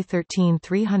 also J-13.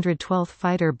 312th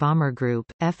Fighter Bomber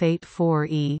Group,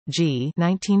 F-84E, G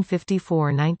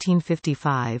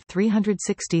 1954–1955.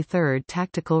 363rd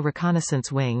Tactical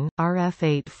Reconnaissance Wing,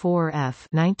 RF-84F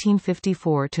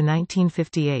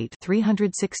 1954–1958.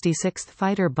 366th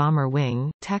Fighter Bomber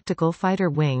Wing, Tactical Fighter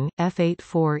Wing,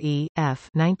 F-84E, F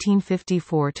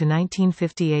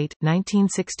 1954–1958,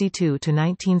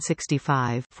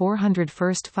 1962–1965.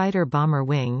 401st Fighter Bomber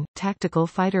Wing, Tactical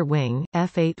Fighter Wing,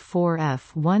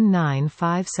 F-84F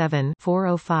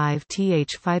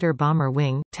 1957–405th Fighter Bomber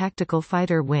Wing, Tactical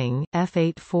Fighter Wing,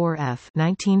 F-84F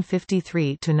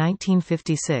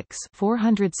 1953–1956.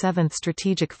 407th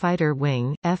Strategic Fighter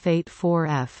Wing,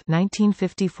 F-84F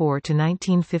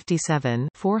 1954–1957.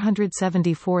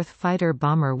 474th Fighter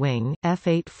Bomber Wing,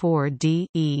 F-84D,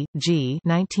 E, G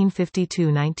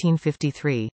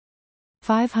 1952–1953.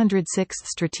 506th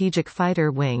Strategic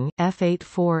Fighter Wing,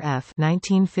 F-84F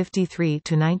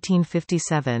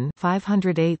 1953–1957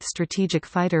 508th Strategic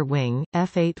Fighter Wing,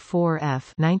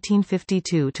 F-84F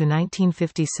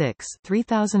 1952–1956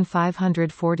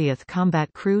 3540th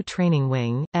Combat Crew Training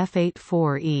Wing,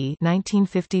 F-84E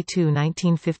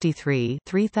 1952–1953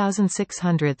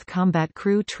 3600th Combat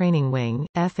Crew Training Wing,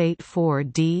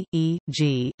 F-84D, E,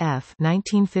 G, F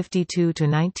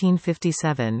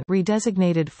 1952–1957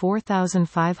 redesignated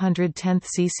 4510th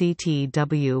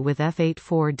CCTW with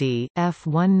F-84D,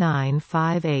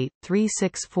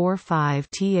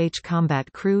 F-1958-3645th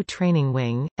Combat Crew Training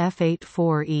Wing,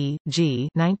 F-84E, G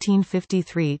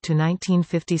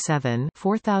 1953–1957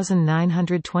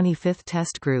 4925th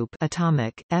Test Group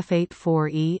Atomic,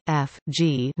 F-84E, F,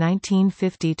 G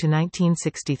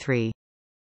 1950–1963.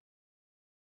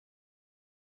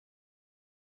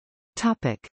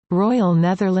 Topic: Royal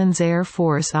Netherlands Air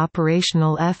Force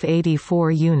operational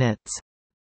F-84 units.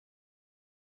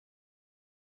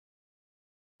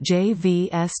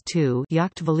 JVS-2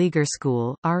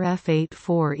 Jachtverlegerschool,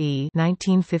 RF-84E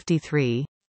 1953.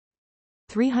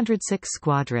 306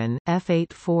 Squadron,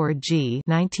 F-84G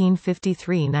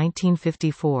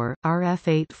 1953–1954,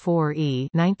 RF-84E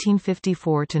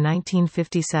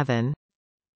 1954–1957.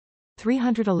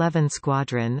 311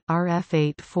 Squadron,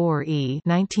 RF-84E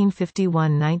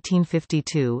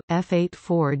 1951–1952,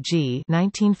 F-84G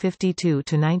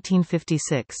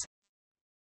 1952–1956.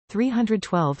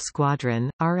 312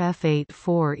 Squadron,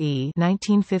 RF-84E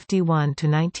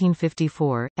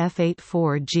 1951–1954,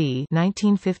 F-84G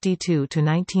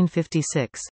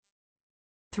 1952–1956.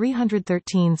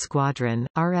 313 Squadron,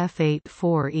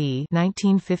 RF-84E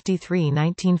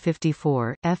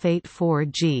 1953–1954,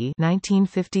 F-84G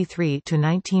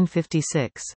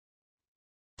 1953–1956.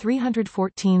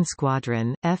 314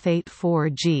 Squadron,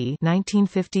 F-84G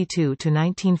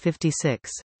 1952–1956.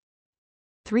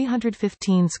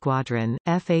 315 Squadron,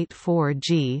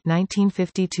 F-84G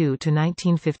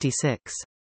 1952–1956.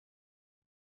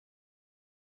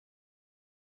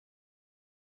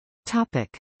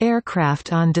 Topic: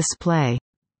 Aircraft on display.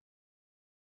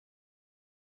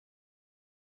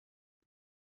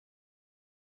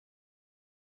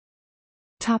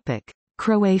 Topic: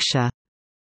 Croatia.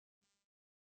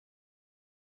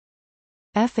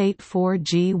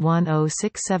 F-84G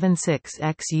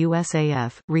 10676X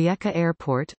USAF, Rijeka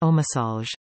Airport, Omišalj.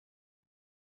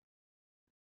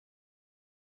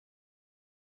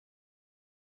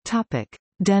 Topic: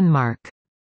 Denmark.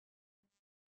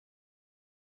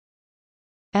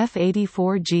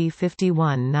 F-84G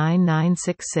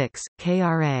 519966,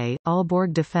 KRA,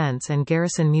 Aalborg Defence and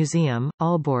Garrison Museum,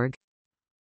 Aalborg.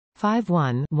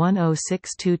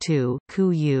 51-10622,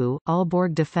 KU,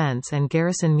 Aalborg Defence and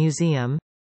Garrison Museum.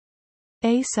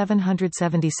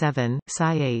 A777,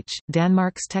 Ch,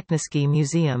 Danmarks Tekniske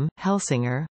Museum,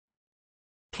 Helsingør.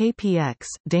 KPX,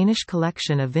 Danish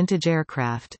Collection of Vintage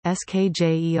Aircraft,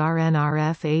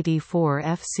 SKJERNRF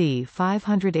 84FC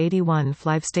 581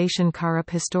 Flyvstation Karup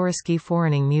Historiske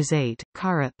Forening Museet,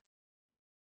 Karup.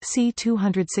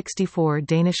 C264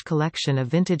 Danish Collection of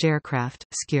Vintage Aircraft,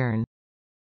 Skjern.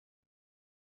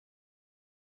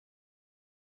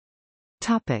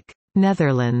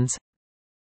 Netherlands.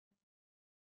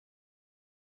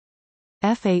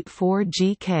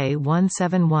 F-84G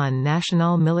K171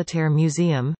 Nationaal Militair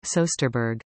Museum,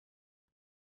 Soesterberg.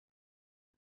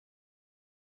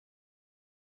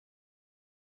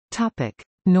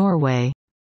 Norway.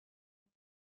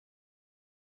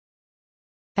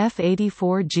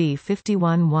 F-84G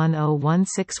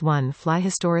 51-10161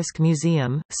 Flyhistorisk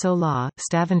Museum, Sola,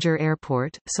 Stavanger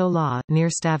Airport, Sola,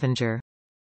 near Stavanger.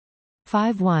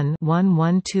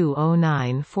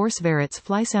 51-11209 Forsvarets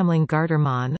Flysamling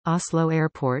Gardermoen, Oslo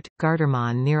Airport,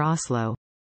 Gardermoen near Oslo.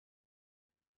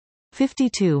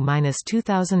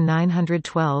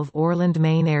 52-2912 Orland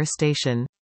Main Air Station.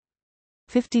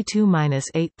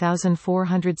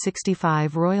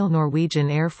 52-8465 Royal Norwegian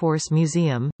Air Force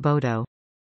Museum, Bodo.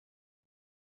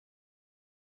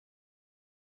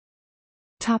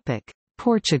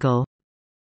 Portugal.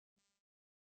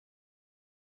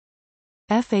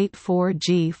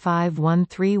 F-84G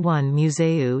 5131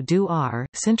 Museu do Ar,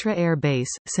 Sintra Air Base,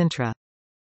 Sintra.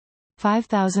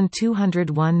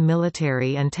 5201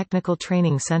 Military and Technical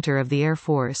Training Center of the Air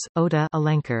Force, Oda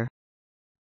Alenker.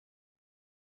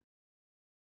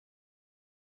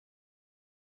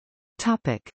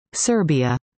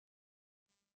 Serbia.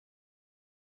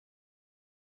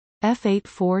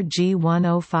 F-84G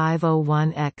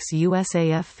 10501X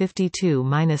USAF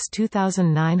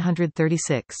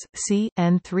 52-2936, C.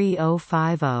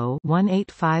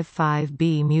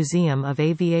 N3050-1855B Museum of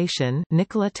Aviation,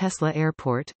 Nikola Tesla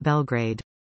Airport, Belgrade.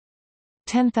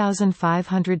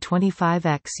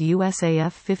 10525X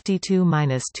USAF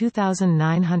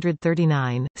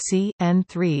 52-2939, C.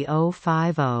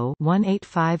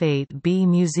 N3050-1858B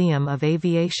Museum of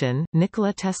Aviation,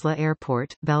 Nikola Tesla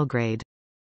Airport, Belgrade.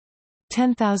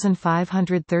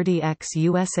 10530X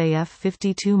USAF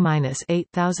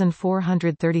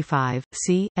 52-8435,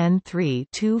 C.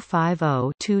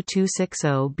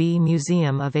 N3250-2260B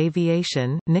Museum of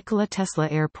Aviation, Nikola Tesla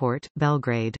Airport,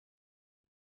 Belgrade.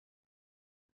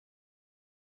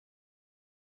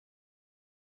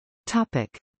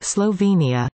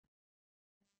 Slovenia.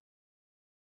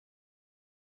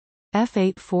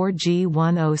 F-84G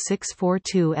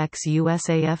 10642X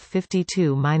USAF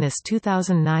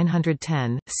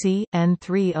 52-2910, C.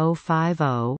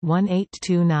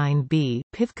 N3050-1829B,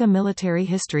 Pivka Military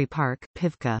History Park,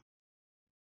 Pivka.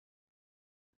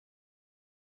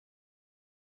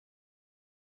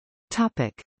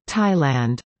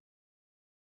 Thailand.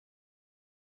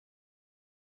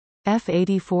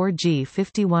 F-84G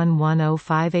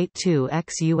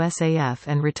 51-10582X USAF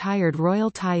and retired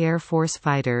Royal Thai Air Force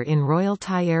fighter in Royal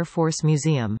Thai Air Force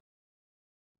Museum.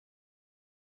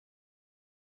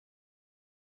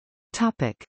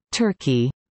 Turkey.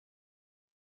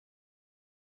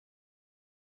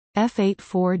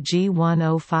 F-84G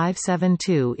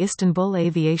 10572 Istanbul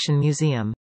Aviation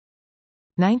Museum.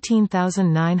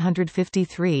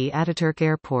 19953 Ataturk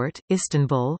Airport,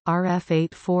 Istanbul,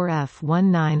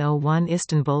 RF-84F-1901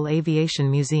 Istanbul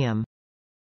Aviation Museum.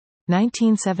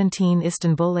 1917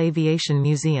 Istanbul Aviation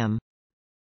Museum.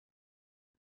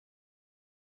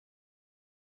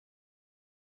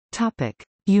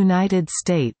 United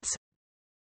States.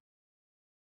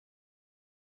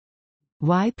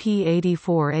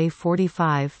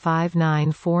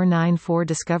 YP-84A-45-59494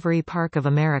 Discovery Park of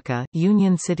America,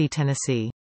 Union City,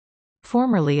 Tennessee.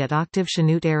 Formerly at Octave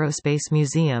Chanute Aerospace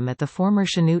Museum at the former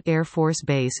Chanute Air Force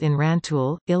Base in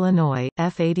Rantoul, Illinois,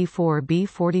 F-84B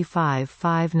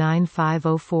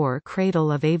 45-59504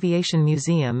 Cradle of Aviation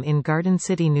Museum in Garden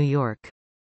City, New York.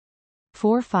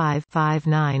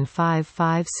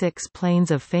 45-59556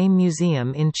 Planes of Fame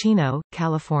Museum in Chino,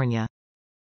 California.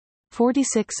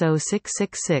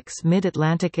 460666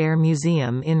 Mid-Atlantic Air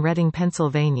Museum in Reading,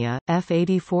 Pennsylvania,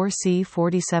 F-84C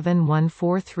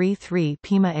 471433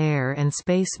 Pima Air and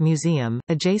Space Museum,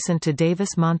 adjacent to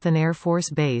Davis-Monthan Air Force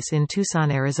Base in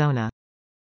Tucson, Arizona.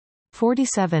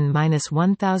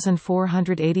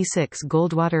 47-1486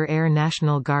 Goldwater Air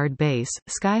National Guard Base,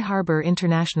 Sky Harbor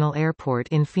International Airport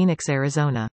in Phoenix,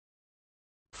 Arizona.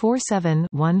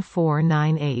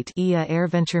 47-1498 EA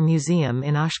AirVenture Museum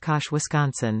in Oshkosh,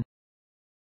 Wisconsin.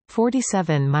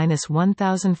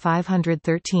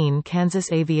 47-1513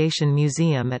 Kansas Aviation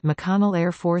Museum at McConnell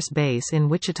Air Force Base in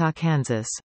Wichita, Kansas.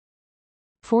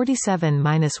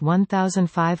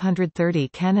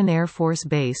 47-1530 Cannon Air Force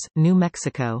Base, New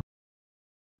Mexico.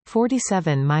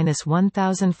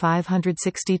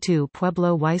 47-1562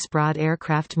 Pueblo Weiss-Broad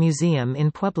Aircraft Museum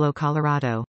in Pueblo,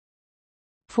 Colorado.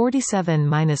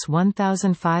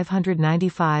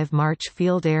 47-1595 March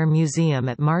Field Air Museum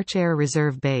at March Air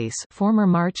Reserve Base, former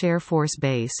March Air Force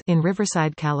Base in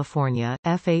Riverside, California,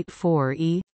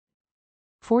 F-84E.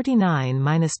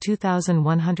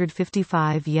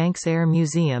 49-2155 Yanks Air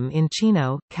Museum in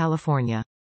Chino, California.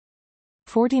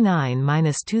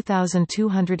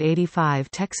 49-2285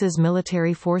 Texas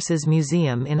Military Forces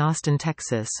Museum in Austin,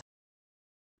 Texas.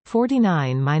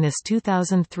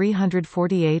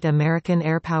 49-2348 American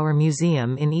Airpower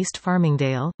Museum in East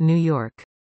Farmingdale, New York.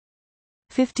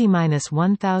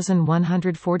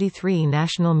 50-1143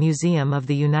 National Museum of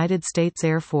the United States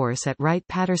Air Force at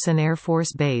Wright-Patterson Air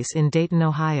Force Base in Dayton,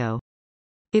 Ohio.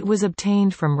 It was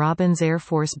obtained from Robbins Air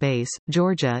Force Base,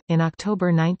 Georgia, in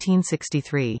October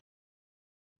 1963.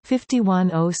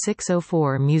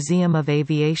 510604 Museum of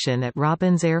Aviation at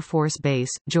Robbins Air Force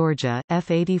Base, Georgia,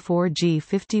 F-84G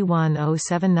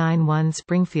 510791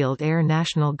 Springfield Air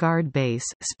National Guard Base,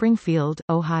 Springfield,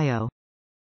 Ohio.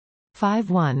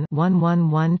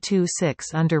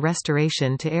 51-11126 under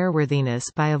restoration to airworthiness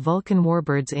by a Vulcan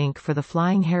Warbirds Inc. for the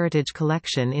Flying Heritage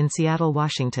Collection in Seattle,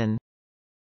 Washington.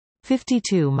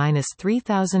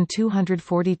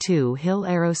 52-3242 Hill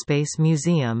Aerospace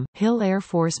Museum, Hill Air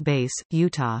Force Base,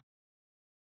 Utah.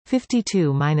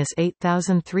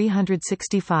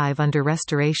 52-8365 under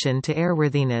restoration to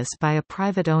airworthiness by a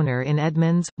private owner in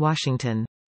Edmonds, Washington.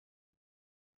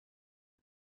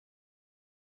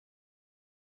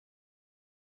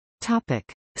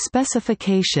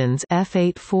 Specifications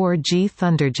F-84G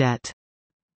Thunderjet.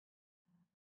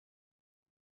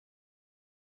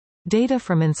 Data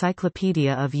from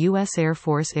Encyclopedia of U.S. Air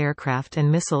Force Aircraft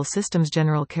and Missile Systems.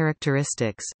 General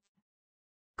characteristics.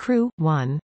 Crew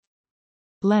 1.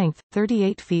 Length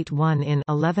 38 feet 1 in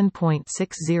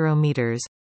 11.60 meters.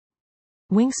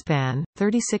 Wingspan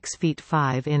 36 feet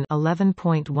 5 in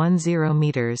 11.10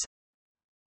 meters.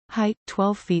 Height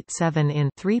 12 feet 7 in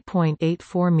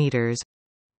 3.84 meters.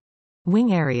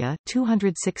 Wing area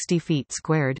 260 feet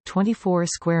squared, 24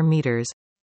 square meters.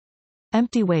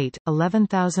 Empty weight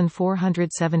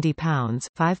 11,470 pounds,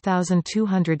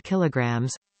 5,200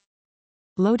 kilograms.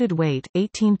 Loaded weight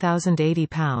 18,080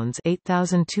 pounds,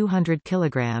 8,200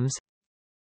 kilograms.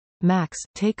 Max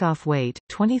takeoff weight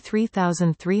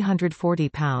 23,340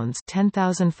 pounds,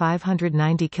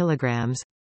 10,590 kilograms.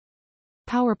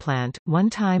 Power plant 1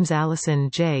 times Allison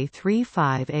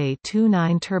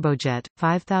J35A29 turbojet,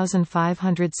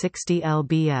 5,560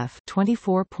 lbf,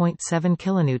 24.7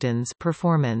 kilonewtons.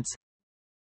 Performance.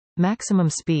 Maximum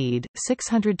speed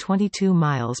 622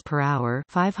 miles per hour,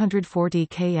 540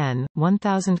 kn,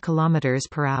 1000 kilometers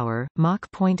per hour, Mach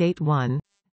 0.81.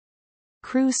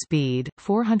 Cruise speed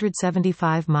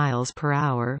 475 miles per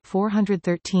hour,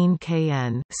 413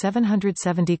 kn,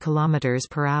 770 kilometers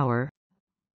per hour.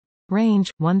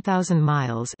 Range 1000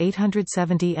 miles,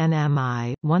 870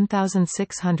 nmi,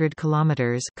 1600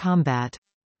 kilometers. Combat.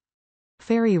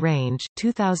 Ferry range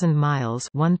 2000 miles,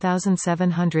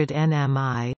 1700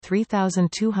 nmi,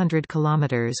 3200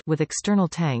 kilometers with external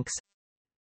tanks.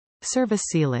 Service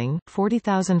ceiling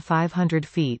 40,500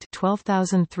 feet,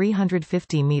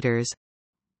 12,350 meters.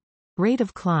 Rate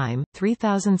of climb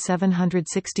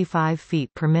 3,765 feet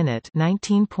per minute,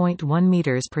 19.1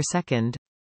 meters per second.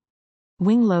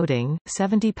 Wing loading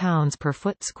 70 pounds per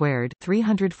foot squared,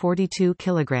 342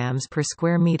 kilograms per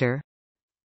square meter.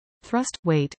 Thrust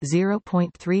weight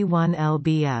 0.31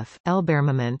 lbf,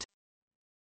 Lbarmament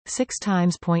 6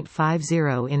 times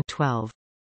 0.50 in 12.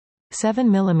 7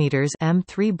 mm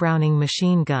M3 Browning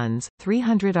machine guns,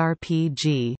 300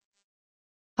 rpg.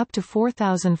 Up to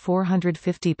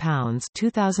 4,450 pounds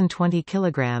 2,020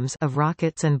 kilograms of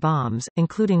rockets and bombs,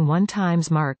 including 1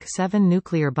 times Mark 7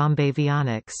 nuclear bomb.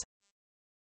 Avionics.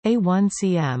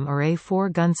 A1CM or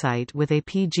A4 gunsight with a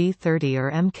PG-30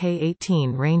 or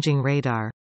Mk-18 ranging radar.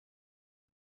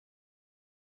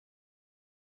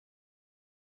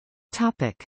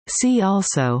 Topic. See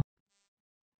also.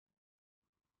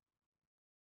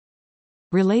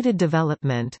 Related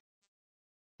development.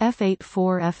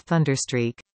 F-84F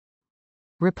Thunderstreak.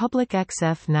 Republic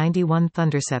XF-91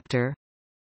 Thunderceptor.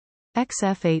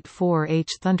 XF-84H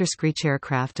Thunderscreech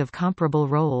aircraft of comparable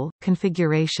role,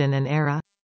 configuration and era.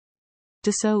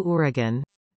 Dassault Ouragan.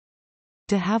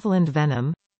 De Havilland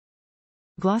Venom.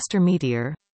 Gloucester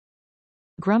Meteor.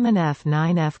 Grumman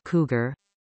F-9F Cougar.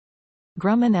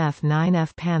 Grumman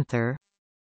F-9F Panther.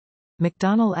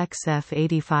 McDonnell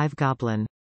XF-85 Goblin.